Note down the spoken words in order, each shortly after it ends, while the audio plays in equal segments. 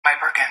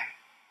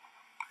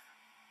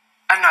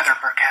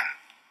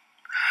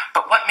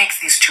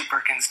these two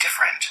Birkins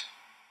different?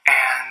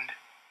 And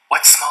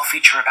what small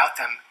feature about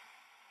them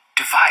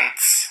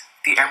divides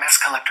the Hermes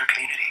collector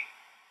community?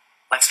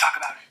 Let's talk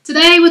about it.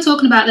 Today we're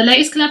talking about the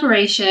latest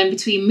collaboration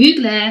between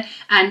Mugler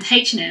and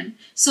H&M.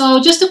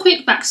 So just a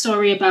quick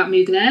backstory about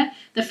Mugler.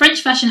 The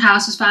French fashion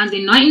house was founded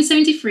in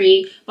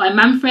 1973 by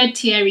Manfred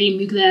Thierry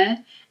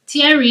Mugler.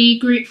 Thierry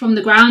grew it from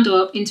the ground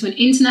up into an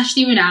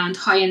internationally renowned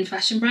high-end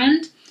fashion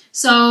brand.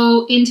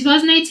 So in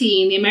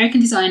 2018, the American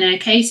designer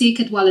Casey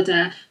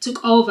Cadwallader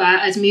took over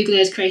as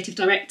Mugler's creative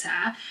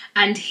director,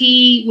 and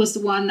he was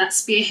the one that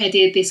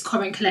spearheaded this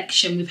current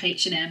collection with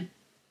H&M.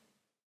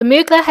 The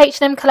Mugler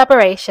H&M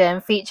collaboration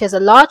features a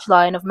large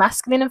line of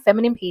masculine and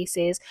feminine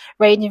pieces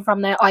ranging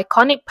from their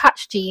iconic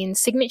patch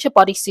jeans, signature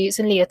bodysuits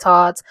and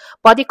leotards,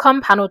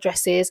 bodycon panel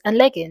dresses and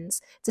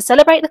leggings. To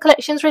celebrate the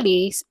collection's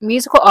release,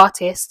 musical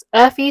artists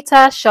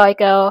Earthita, Shy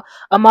Girl,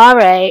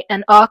 Amare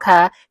and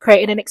Arca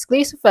created an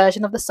exclusive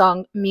version of the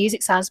song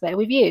Music Sounds Better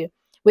With You,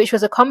 which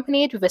was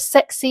accompanied with a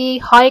sexy,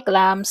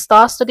 high-glam,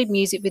 star-studded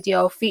music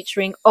video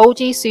featuring OG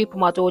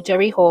supermodel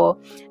Jerry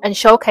Hall and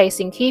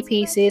showcasing key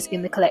pieces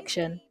in the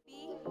collection.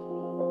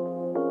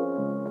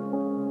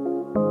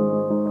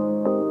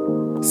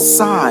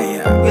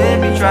 Sire, let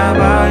me try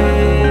by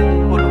it.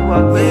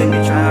 Let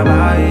me try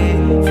by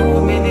it.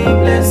 For many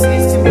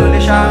blessings to me,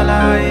 only shall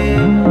I.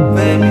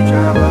 Let me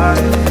try by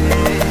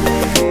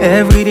it.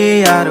 Every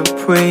day I do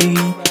pray.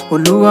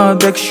 Oluwa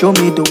beg, show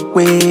me the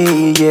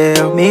way.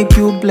 Yeah, make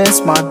you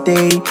bless my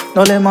day.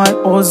 Don't let my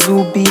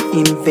hustle be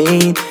in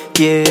vain.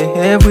 Yeah,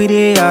 every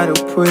day I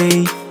do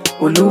pray.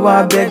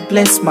 Oluwa beg,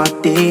 bless my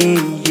day.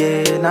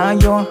 Yeah, now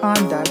your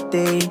hand that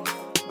day.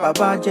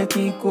 Baba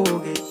Jackie go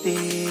get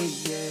day.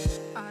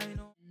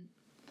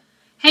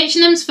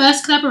 H&M's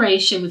first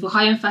collaboration with a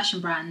high-end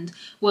fashion brand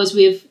was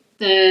with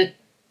the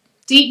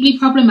deeply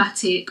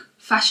problematic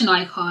fashion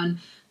icon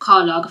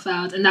Karl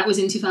Lagerfeld, and that was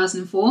in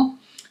 2004.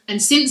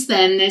 And since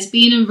then, there's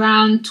been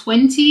around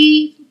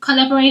 20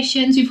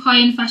 collaborations with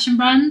high-end fashion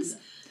brands.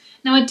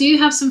 Now, I do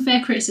have some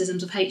fair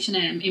criticisms of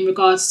H&M in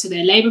regards to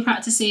their labour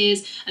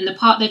practices and the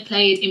part they've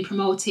played in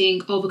promoting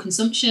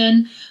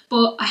overconsumption,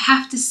 but I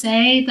have to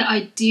say that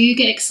I do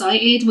get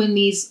excited when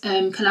these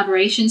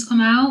collaborations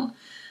come out.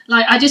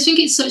 Like, I just think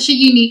it's such a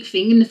unique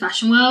thing in the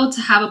fashion world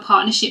to have a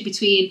partnership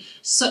between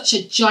such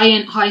a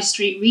giant high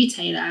street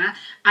retailer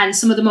and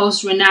some of the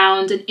most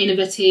renowned and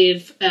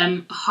innovative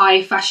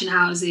high fashion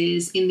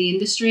houses in the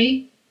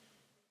industry.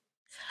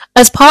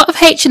 As part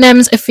of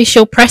H&M's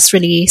official press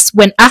release,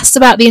 when asked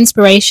about the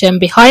inspiration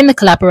behind the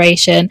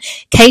collaboration,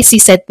 Casey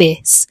said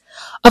this: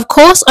 "Of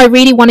course, I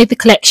really wanted the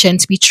collection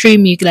to be true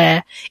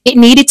Mugler. It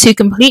needed to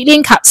completely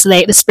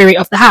encapsulate the spirit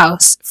of the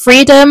house.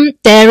 Freedom,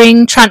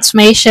 daring,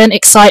 transformation,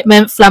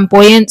 excitement,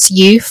 flamboyance,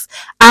 youth,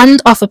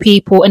 and offer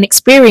people an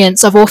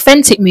experience of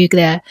authentic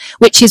Mugler,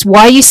 which is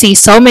why you see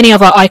so many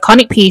of our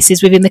iconic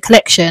pieces within the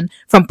collection,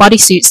 from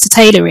bodysuits to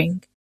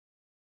tailoring."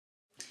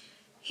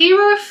 Here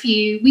are a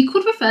few. We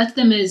could refer to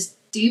them as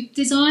dupe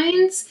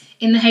designs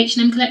in the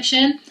H&M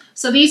collection.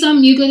 So these are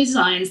Mugler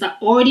designs that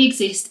already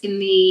exist in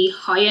the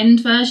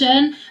high-end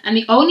version, and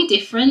the only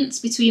difference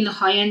between the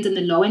high-end and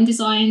the low-end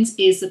designs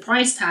is the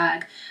price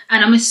tag,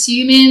 and I'm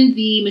assuming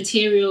the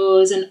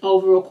materials and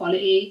overall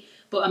quality,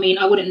 but I mean,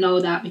 I wouldn't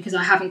know that because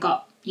I haven't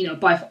got,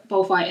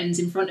 both items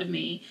in front of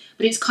me.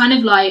 But it's kind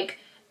of like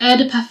Eau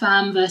de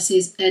Parfum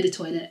versus Eau de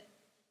Toilette.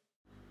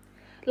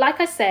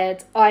 Like I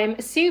said, I'm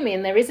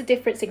assuming there is a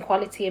difference in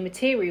quality and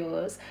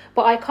materials,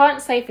 but I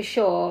can't say for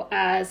sure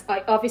as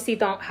I obviously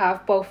don't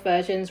have both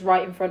versions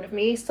right in front of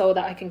me so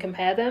that I can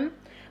compare them.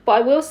 But I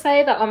will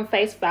say that on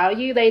face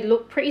value, they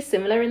look pretty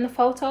similar in the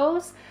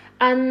photos.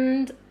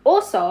 And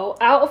also,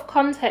 out of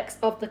context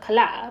of the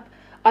collab,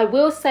 I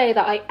will say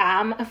that I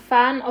am a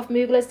fan of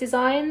Mugler's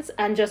designs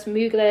and just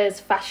Mugler's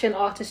fashion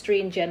artistry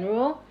in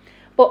general.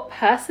 But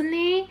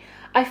personally,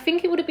 I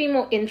think it would have been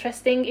more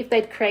interesting if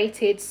they'd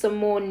created some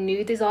more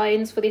new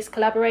designs for this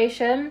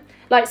collaboration.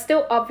 Like,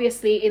 still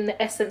obviously in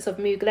the essence of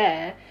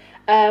Mugler,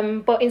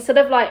 but instead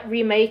of like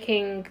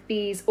remaking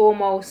these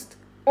almost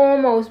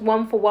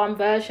one-for-one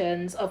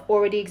versions of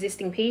already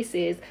existing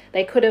pieces,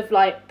 they could have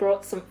like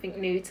brought something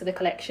new to the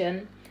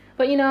collection.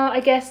 But I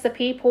guess the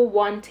people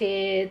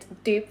wanted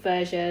dupe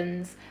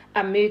versions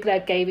and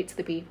Mugler gave it to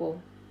the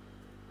people.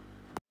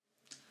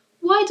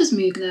 Why does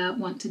Mugler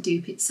want to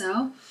dupe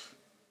itself?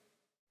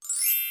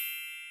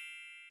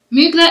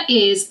 Mugler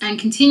is and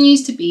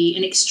continues to be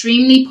an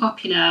extremely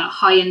popular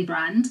high-end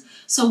brand,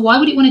 so why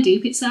would it want to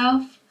dupe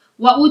itself?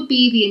 What would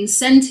be the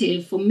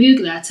incentive for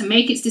Mugler to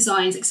make its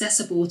designs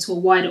accessible to a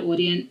wider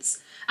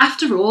audience?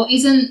 After all,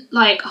 isn't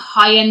like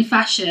high-end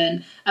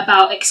fashion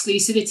about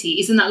exclusivity?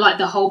 Isn't that like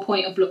the whole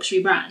point of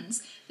luxury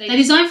brands? They're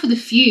designed for the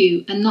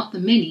few and not the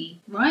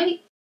many,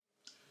 right?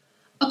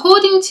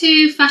 According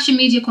to fashion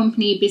media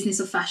company Business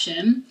of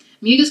Fashion,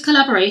 Mugler's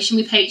collaboration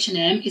with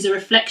H&M is a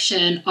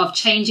reflection of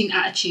changing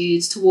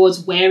attitudes towards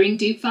wearing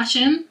dupe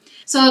fashion.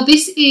 So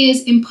this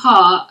is in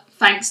part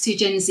thanks to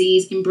Gen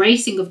Z's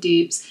embracing of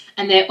dupes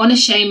and their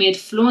unashamed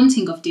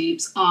flaunting of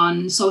dupes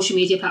on social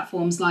media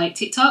platforms like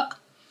TikTok.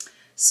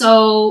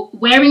 So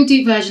wearing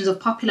dupe versions of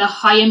popular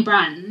high-end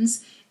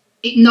brands,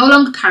 it no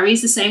longer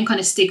carries the same kind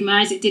of stigma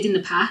as it did in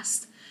the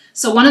past.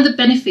 So one of the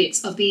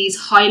benefits of these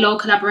high-low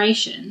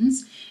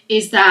collaborations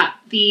is that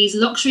these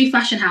luxury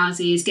fashion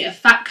houses get a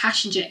fat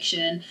cash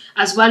injection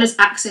as well as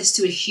access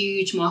to a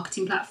huge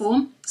marketing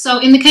platform. So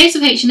in the case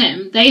of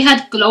H&M, they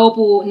had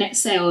global net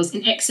sales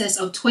in excess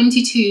of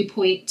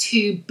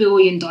 $22.2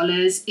 billion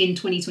in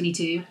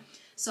 2022.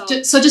 So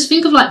just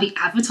think of like the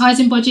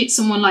advertising budget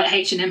someone like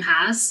H&M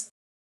has.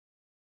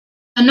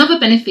 Another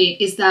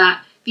benefit is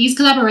that these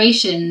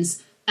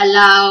collaborations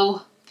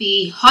allow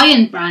the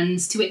high-end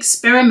brands to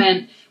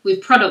experiment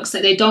with products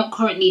that they don't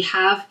currently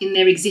have in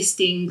their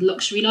existing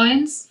luxury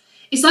lines.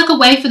 It's like a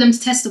way for them to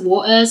test the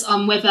waters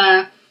on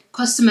whether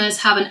customers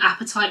have an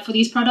appetite for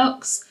these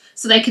products.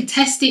 So they could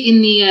test it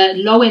in the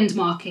low-end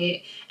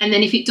market, and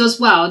then if it does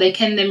well, they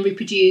can then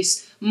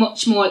reproduce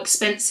much more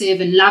expensive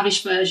and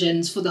lavish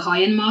versions for the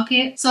high-end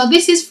market. So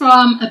this is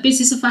from a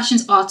Business of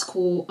Fashion's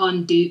article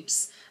on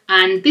dupes,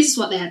 and this is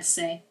what they had to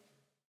say.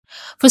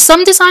 For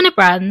some designer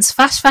brands,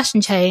 fast fashion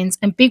chains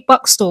and big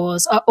box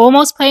stores are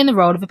almost playing the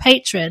role of a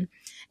patron,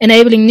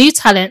 enabling new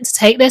talent to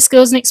take their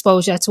skills and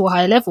exposure to a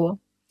higher level.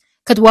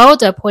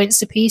 Cadwalder points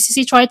to pieces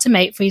he tried to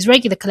make for his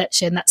regular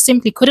collection that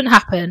simply couldn't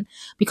happen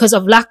because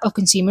of lack of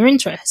consumer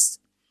interest.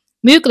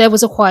 Mugler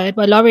was acquired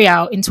by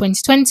L'Oreal in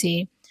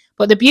 2020,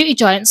 but the beauty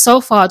giant so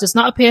far does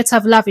not appear to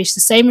have lavished the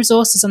same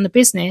resources on the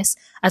business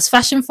as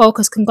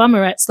fashion-focused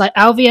conglomerates like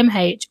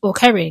LVMH or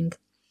Kering.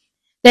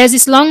 There's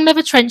this long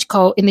leather trench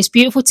coat in this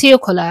beautiful teal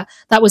colour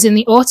that was in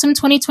the autumn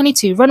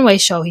 2022 runway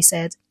show, he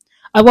said.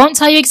 I won't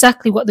tell you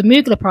exactly what the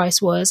Mugler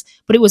price was,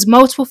 but it was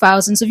multiple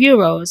thousands of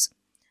euros.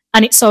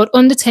 And it sold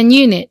under 10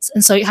 units,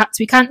 and so it had to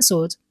be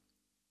cancelled.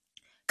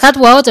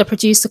 Cadwalder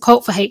produced a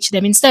coat for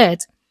H&M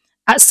instead.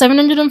 At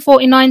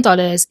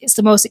 $749, it's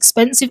the most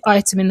expensive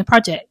item in the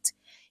project.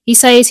 He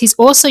says he's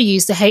also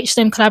used the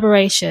H&M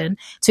collaboration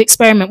to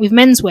experiment with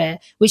menswear,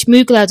 which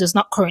Mugler does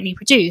not currently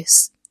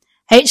produce.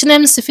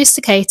 H&M's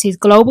sophisticated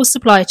global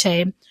supply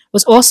chain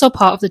was also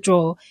part of the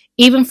draw,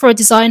 even for a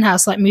design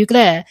house like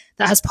Mugler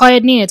that has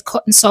pioneered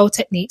cut and sew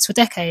techniques for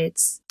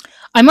decades.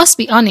 I must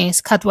be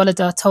honest,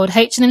 Cadwalder told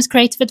H&M's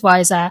creative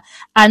advisor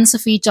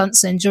Anne-Sophie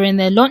Johnson during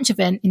their launch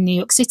event in New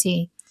York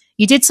City.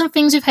 You did some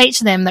things with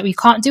H&M that we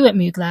can't do at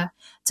Mugler.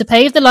 To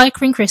play with the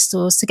lycra and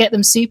crystals, to get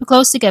them super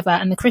close together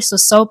and the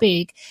crystals so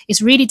big,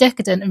 is really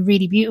decadent and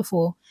really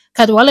beautiful.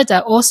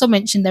 Cadwalder also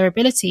mentioned their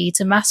ability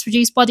to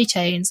mass-produce body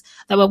chains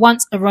that were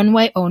once a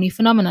runway-only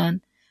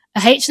phenomenon.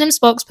 A H&M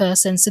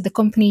spokesperson said the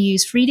company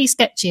used 3D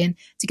sketching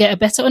to get a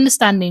better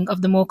understanding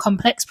of the more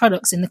complex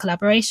products in the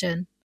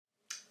collaboration.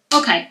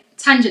 Okay,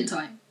 tangent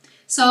time.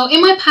 So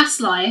in my past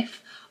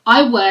life,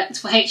 I worked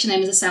for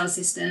H&M as a sales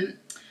assistant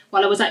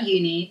while I was at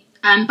uni,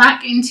 and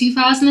back in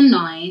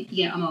 2009,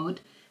 yeah, I'm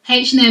old,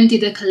 H&M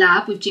did a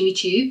collab with Jimmy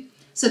Choo.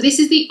 So this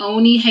is the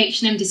only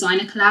H&M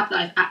designer collab that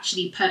I've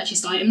actually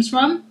purchased items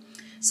from.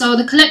 So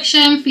the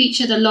collection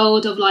featured a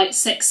load of like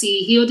sexy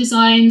heel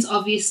designs,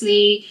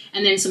 obviously,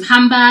 and then some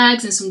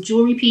handbags and some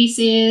jewellery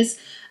pieces.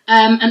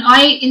 And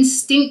I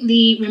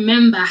instinctively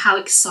remember how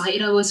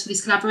excited I was for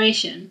this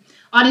collaboration.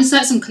 I'll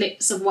insert some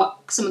clips of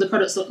what some of the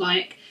products look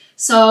like.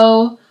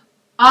 So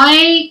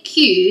I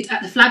queued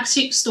at the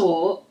flagship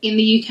store in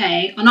the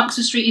UK on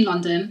Oxford Street in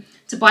London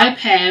to buy a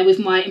pair with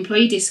my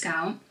employee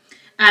discount.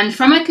 And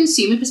from a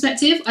consumer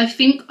perspective, I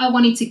think I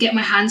wanted to get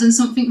my hands on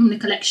something from the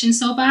collection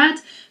so bad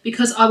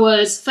because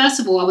first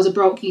of all, I was a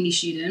broke uni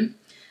student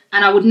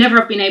and I would never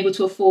have been able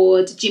to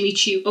afford Jimmy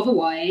Choo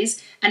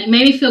otherwise. And it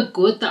made me feel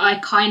good that I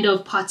kind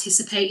of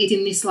participated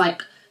in this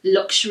like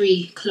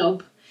luxury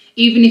club,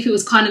 even if it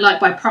was kind of like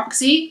by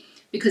proxy,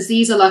 because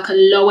these are like a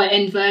lower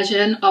end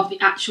version of the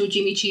actual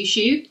Jimmy Choo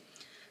shoe.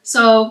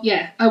 So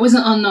yeah, I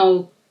wasn't on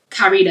no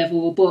carry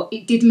level, but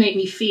it did make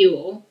me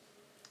feel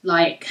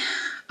like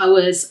I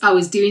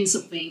was doing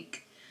something.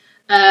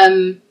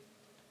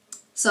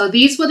 So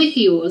these were the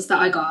heels that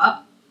I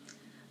got.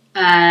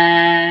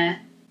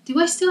 Do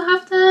I still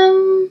have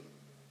them?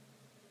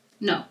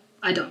 No,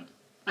 I don't.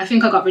 I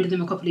think I got rid of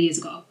them a couple of years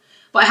ago.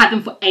 But I had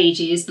them for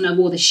ages and I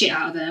wore the shit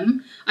out of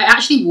them. I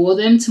actually wore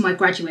them to my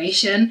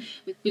graduation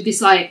with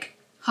this like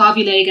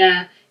Harvey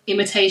Lager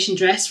imitation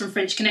dress from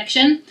French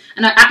Connection.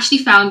 And I actually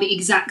found the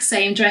exact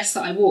same dress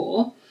that I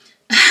wore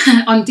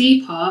on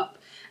Depop.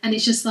 And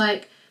it's just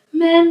like,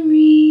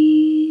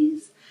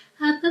 memories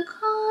at the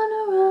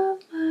corner of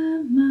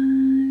my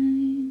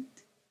mind.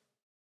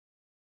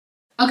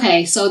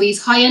 Okay, so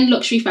these high-end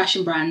luxury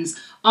fashion brands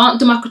aren't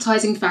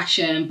democratizing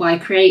fashion by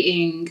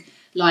creating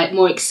like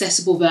more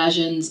accessible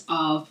versions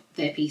of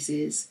their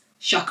pieces.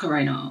 Shocker,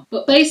 I know.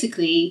 But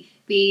basically,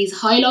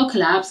 these high-low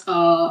collabs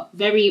are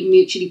very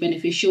mutually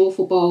beneficial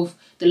for both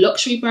the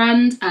luxury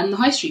brand and the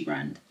high street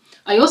brand.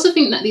 I also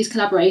think that these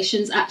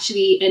collaborations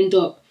actually end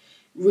up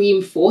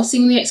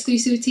reinforcing the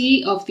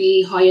exclusivity of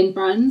the high-end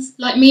brands.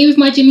 Like me with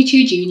my Jimmy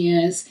Choo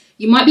Juniors,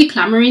 you might be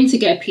clamouring to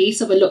get a piece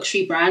of a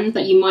luxury brand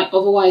that you might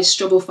otherwise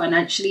struggle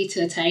financially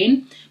to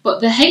attain, but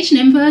the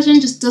H&M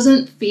version just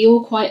doesn't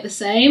feel quite the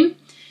same.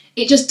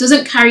 it just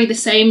doesn't carry the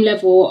same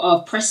level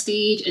of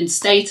prestige and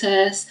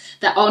status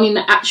that owning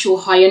the actual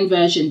high-end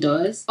version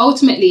does.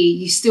 Ultimately,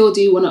 you still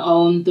do want to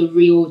own the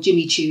real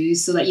Jimmy Choos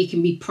so that you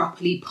can be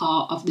properly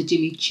part of the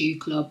Jimmy Choo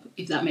club,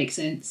 if that makes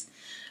sense.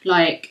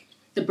 Like,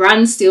 the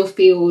brand still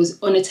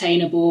feels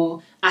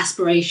unattainable,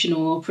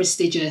 aspirational,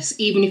 prestigious,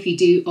 even if you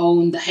do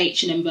own the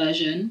H&M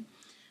version.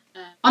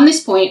 On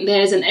this point,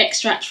 there's an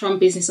extract from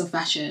Business of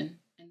Fashion.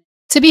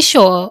 To be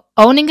sure,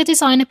 owning a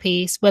designer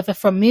piece, whether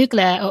from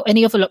Mugler or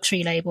any other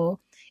luxury label,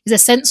 is a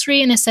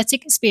sensory and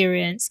aesthetic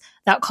experience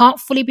that can't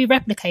fully be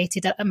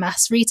replicated at a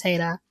mass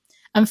retailer.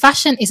 And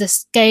fashion is a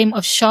game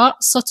of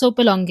sharp, subtle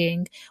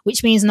belonging,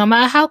 which means no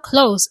matter how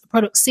close a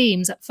product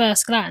seems at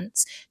first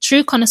glance,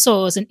 true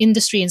connoisseurs and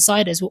industry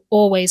insiders will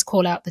always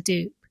call out the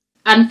dupe.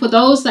 And for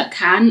those that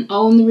can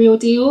own the real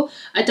deal,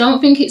 I don't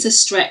think it's a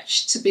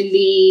stretch to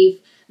believe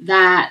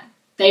that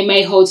they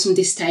may hold some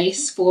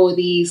distaste for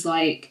these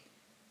like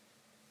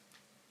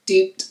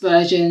duped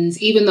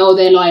versions, even though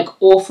they're like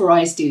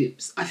authorized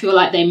dupes. I feel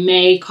like they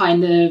may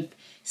kind of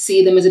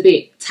see them as a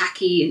bit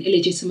tacky and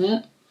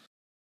illegitimate.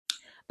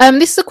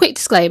 This is a quick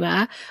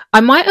disclaimer. I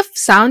might have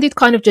sounded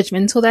kind of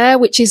judgmental there,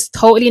 which is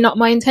totally not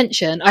my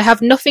intention. I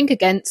have nothing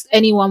against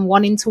anyone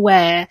wanting to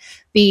wear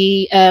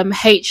the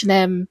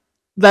H&M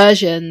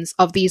versions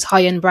of these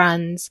high-end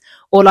brands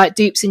or like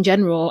dupes in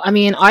general. I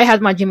mean, I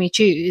had my Jimmy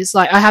Choos.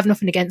 Like, I have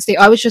nothing against it.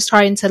 I was just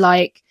trying to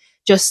like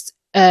just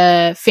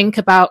think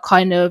about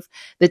kind of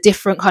the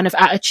different kind of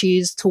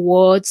attitudes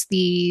towards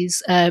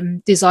these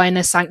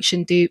designer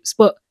sanctioned dupes.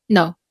 But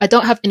no, I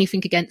don't have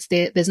anything against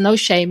it. There's no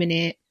shame in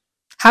it.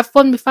 Have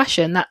fun with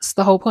fashion. That's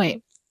the whole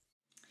point.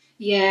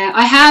 Yeah,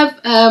 I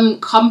have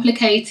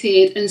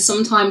complicated and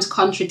sometimes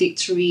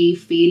contradictory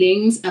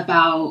feelings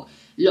about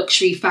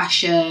luxury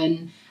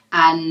fashion,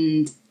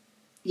 and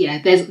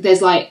yeah,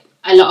 there's like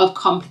a lot of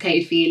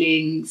complicated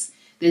feelings.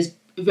 There's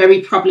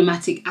very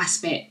problematic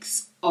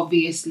aspects,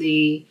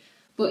 obviously.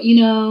 But,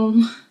 you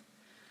know,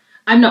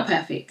 I'm not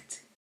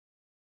perfect.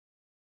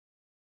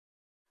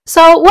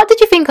 So what did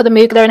you think of the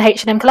Mugler and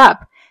H&M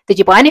collab? Did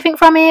you buy anything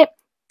from it?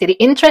 Did it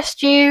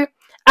interest you?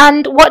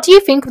 And what do you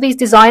think of these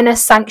designer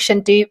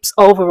sanctioned dupes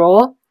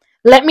overall?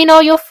 Let me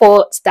know your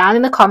thoughts down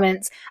in the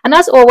comments. And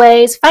as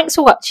always, thanks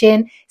for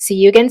watching. See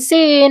you again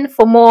soon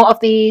for more of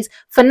these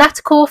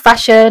fanatical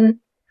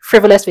fashion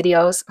frivolous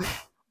videos.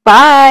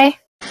 Bye!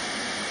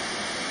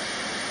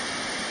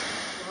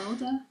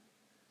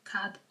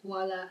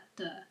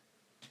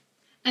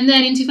 And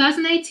then in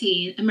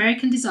 2018,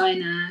 American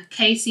designer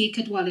Casey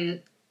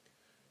Cadwallader,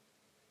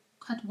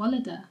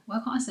 why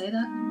can't I say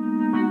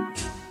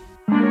that?